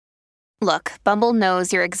Look, Bumble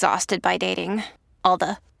knows you're exhausted by dating. All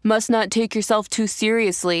the must not take yourself too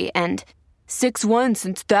seriously and 6'1"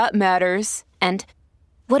 since that matters. And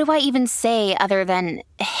what do I even say other than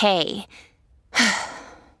hey?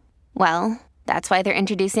 Well, that's why they're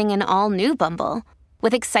introducing an all-new Bumble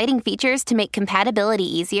with exciting features to make compatibility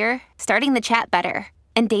easier, starting the chat better,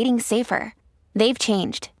 and dating safer. They've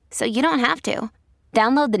changed, so you don't have to.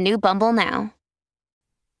 Download the new Bumble now.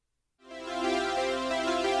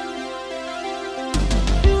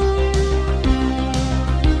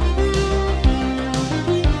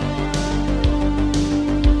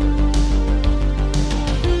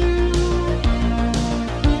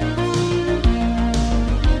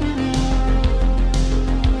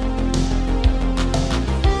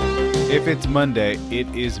 If it's Monday, it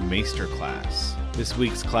is Maester class. This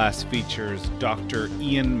week's class features Dr.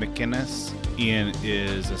 Ian McInnes. Ian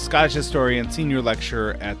is a Scottish historian, senior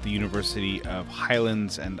lecturer at the University of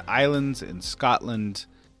Highlands and Islands in Scotland.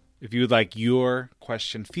 If you would like your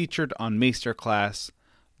question featured on Maester class,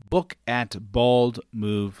 book at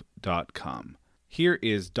baldmove.com. Here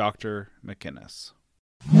is Dr. McInnes.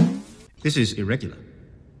 This is irregular.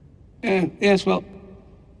 Yes, well,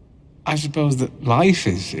 I suppose that life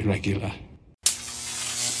is irregular.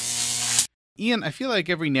 Ian, I feel like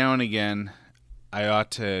every now and again I ought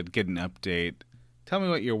to get an update. Tell me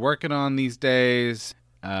what you're working on these days.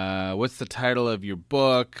 What's the title of your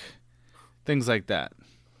book? Things like that.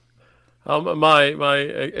 My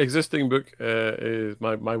existing book is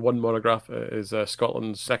my one monograph is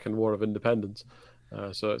Scotland's Second War of Independence.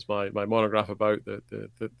 So it's my monograph about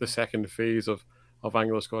the second phase of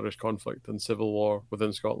Anglo-Scottish conflict and civil war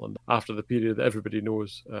within Scotland after the period that everybody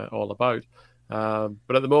knows all about.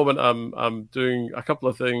 But at the moment, I'm doing a couple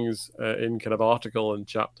of things in kind of article and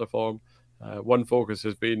chapter form. One focus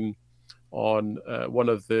has been on one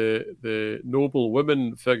of the noble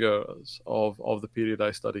women figures of the period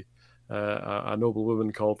I study, a noble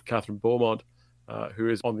woman called Catherine Beaumont, who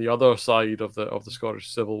is on the other side of the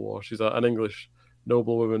Scottish Civil War. She's an English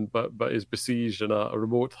noblewoman, but is besieged in a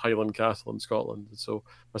remote Highland castle in Scotland. And so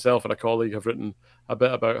myself and a colleague have written a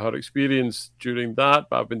bit about her experience during that,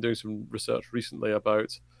 but I've been doing some research recently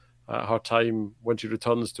about her time when she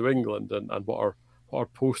returns to England and what her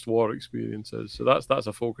post-war experience is. So that's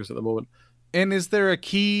a focus at the moment. And is there a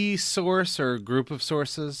key source or group of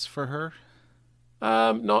sources for her?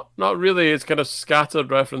 Not really. It's kind of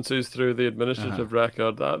scattered references through the administrative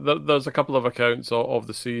record. There's a couple of accounts of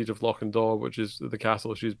the siege of Lochindor, which is the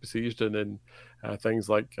castle she's besieged in things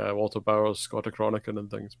like Walter Bauer's Scoticronicon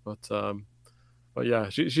and things. But yeah,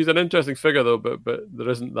 she's an interesting figure though. But there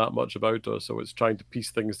isn't that much about her, so it's trying to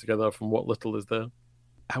piece things together from what little is there.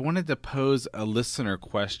 I wanted to pose a listener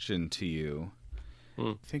question to you.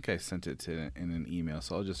 I think I sent it in an email,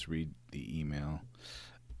 so I'll just read the email.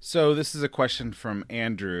 So this is a question from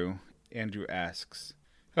Andrew. Andrew asks,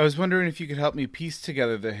 I was wondering if you could help me piece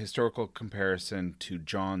together the historical comparison to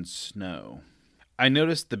Jon Snow. I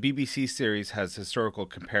noticed the BBC series has historical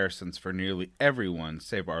comparisons for nearly everyone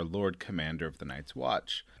save our Lord Commander of the Night's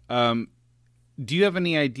Watch. Do you have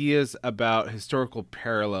any ideas about historical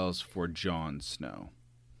parallels for Jon Snow?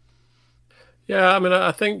 Yeah, I mean,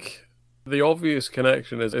 I think the obvious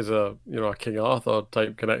connection is a King Arthur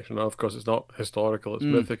type connection. Of course, it's not historical; it's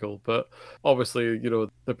mythical. But obviously,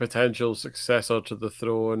 the potential successor to the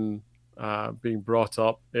throne being brought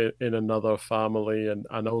up in another family and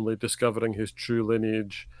only discovering his true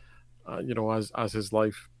lineage, as his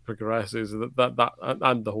life progresses. That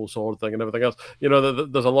and the whole sword thing and everything else.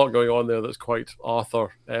 There's a lot going on there that's quite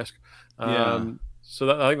Arthur-esque.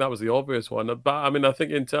 So I think that was the obvious one. But I mean, I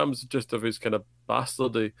think in terms just of his kind of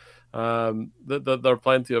bastardy, there are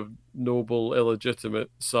plenty of noble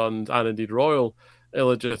illegitimate sons and indeed royal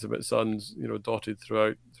illegitimate sons, dotted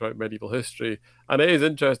throughout medieval history. And it is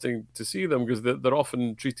interesting to see them because they're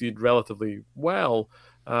often treated relatively well.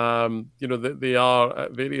 They are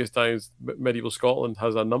at various times. Medieval Scotland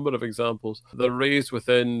has a number of examples. They're raised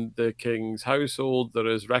within the king's household. There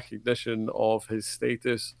is recognition of his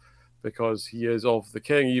status because he is of the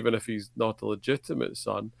king, even if he's not a legitimate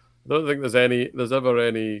son. I don't think there's ever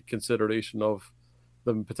any consideration of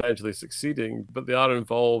them potentially succeeding, but they are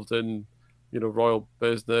involved in, royal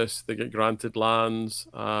business. They get granted lands.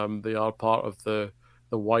 They are part of the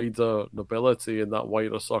wider nobility in that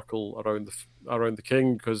wider circle around the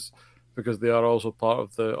king because they are also part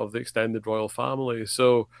of the extended royal family.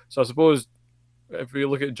 So I suppose if we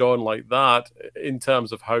look at John like that in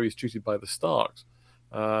terms of how he's treated by the Starks,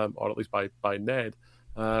 or at least by Ned,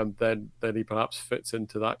 then he perhaps fits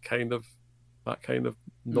into that kind of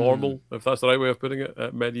normal, if that's the right way of putting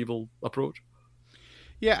it, medieval approach.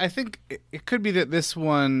 Yeah, I think it could be that this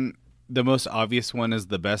one the most obvious one is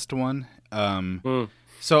the best one.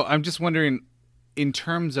 So I'm just wondering, in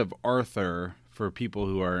terms of Arthur, for people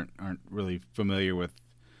who aren't really familiar with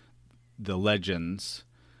the legends,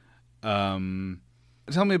 tell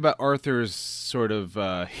me about Arthur's sort of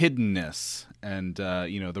hiddenness and,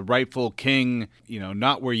 the rightful king,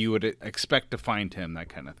 not where you would expect to find him, that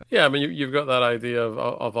kind of thing. Yeah, I mean, you've got that idea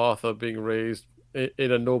of Arthur being raised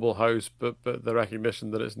in a noble house, but the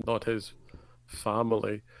recognition that it's not his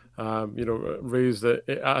family. Raised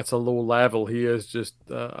at a low level. He is just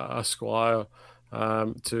a squire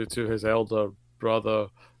to his elder brother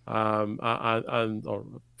and or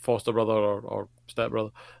foster brother or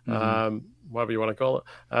stepbrother, whatever you want to call it.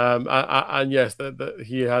 And yes,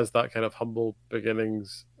 he has that kind of humble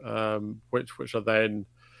beginnings, which are then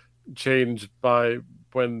changed by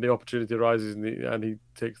when the opportunity arises and he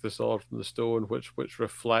takes the sword from the stone, which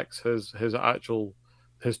reflects his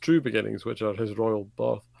true beginnings, which are his royal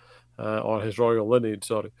birth or his royal lineage.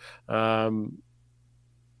 Sorry, and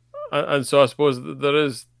so I suppose there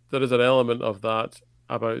is an element of that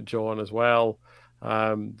about John as well.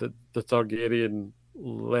 The Targaryen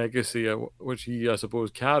legacy, which he, I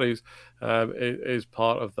suppose, carries, is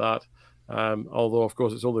part of that. Although, of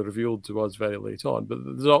course, it's only revealed to us very late on. But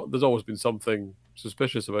there's always been something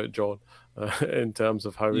suspicious about John in terms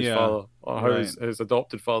of how his father or how his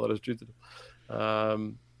adopted father is treated him.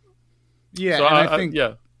 So I think.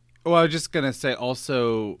 Well, I was just gonna say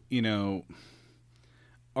also,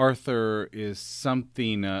 Arthur is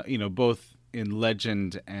something, both in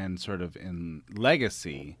legend and sort of in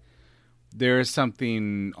legacy. There is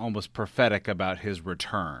something almost prophetic about his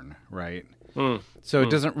return, right? So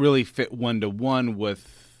it doesn't really fit one-to-one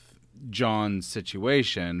with John's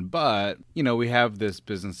situation, but, we have this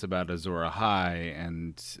business about Azor Ahai,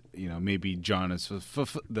 and, maybe John is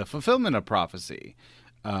the fulfillment of prophecy.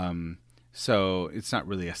 So it's not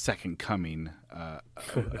really a second coming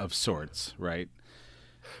of sorts, right?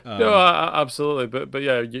 No, absolutely. But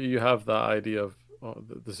yeah, you have that idea of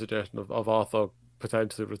the suggestion of Arthur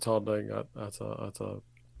potentially returning at a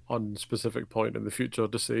unspecific point in the future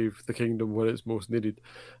to save the kingdom when it's most needed.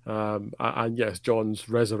 And yes, John's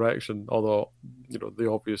resurrection, although the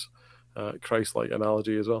obvious Christ-like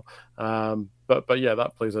analogy as well. But yeah,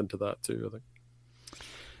 that plays into that too, I think.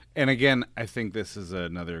 And again, I think this is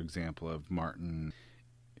another example of Martin.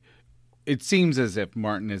 It seems as if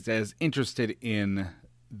Martin is as interested in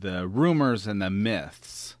the rumors and the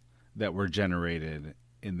myths that were generated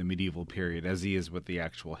in the medieval period as he is with the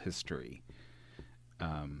actual history.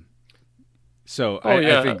 I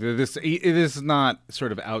think that it is not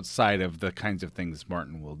sort of outside of the kinds of things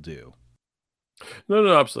Martin will do.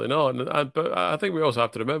 No, absolutely not. But I think we also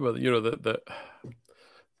have to remember that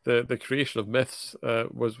the creation of myths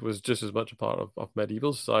was just as much a part of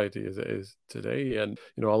medieval society as it is today. And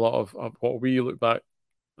a lot of what we look back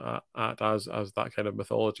at as that kind of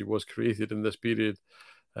mythology was created in this period,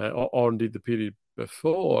 or indeed the period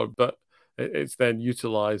before, but it's then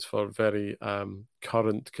utilized for very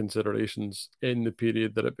current considerations in the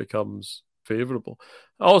period that it becomes favorable.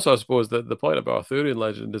 Also, I suppose that the point about Arthurian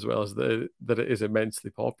legend as well is that it is immensely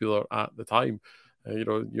popular at the time.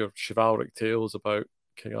 Your chivalric tales about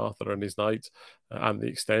King Arthur and his knights, and the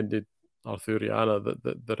extended Arthuriana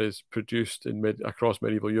that is produced across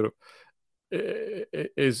medieval Europe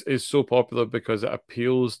is so popular because it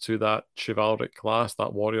appeals to that chivalric class,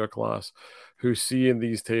 that warrior class, who see in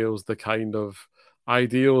these tales the kind of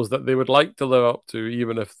ideals that they would like to live up to,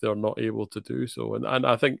 even if they're not able to do so. And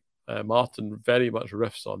I think Martin very much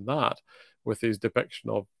riffs on that with his depiction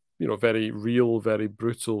of very real, very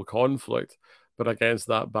brutal conflict, but against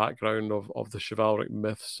that background of the chivalric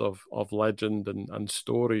myths of legend and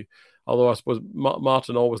story. Although I suppose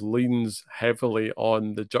Martin always leans heavily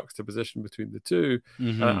on the juxtaposition between the two,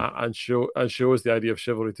 and shows the idea of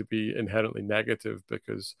chivalry to be inherently negative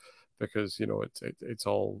because it's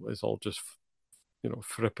all just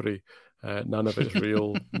frippery. None of it's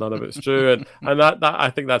real, none of it's true, and that I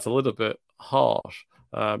think that's a little bit harsh.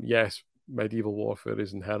 Yes, medieval warfare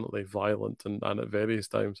is inherently violent and at various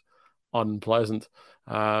times unpleasant,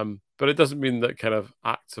 but it doesn't mean that kind of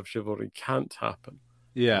acts of chivalry can't happen.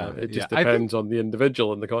 It just depends on the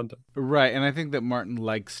individual and the context. Right, and I think that Martin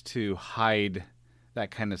likes to hide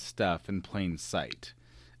that kind of stuff in plain sight.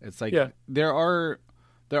 It's like there are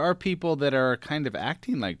people that are kind of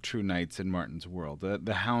acting like true knights in Martin's world.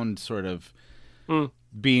 The Hound sort of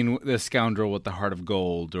being the scoundrel with the heart of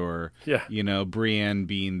gold, or Brienne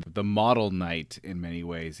being the model knight in many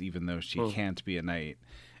ways, even though she can't be a knight.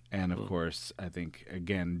 And of course, I think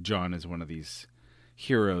again, John is one of these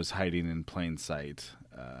heroes hiding in plain sight.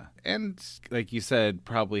 And like you said,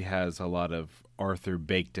 probably has a lot of Arthur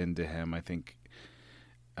baked into him. I think,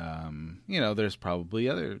 there's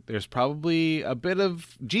probably a bit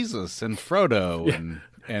of Jesus and Frodo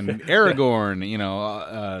and Aragorn,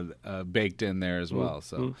 baked in there as well.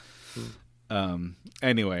 So,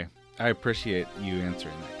 anyway, I appreciate you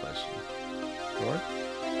answering that question. All right.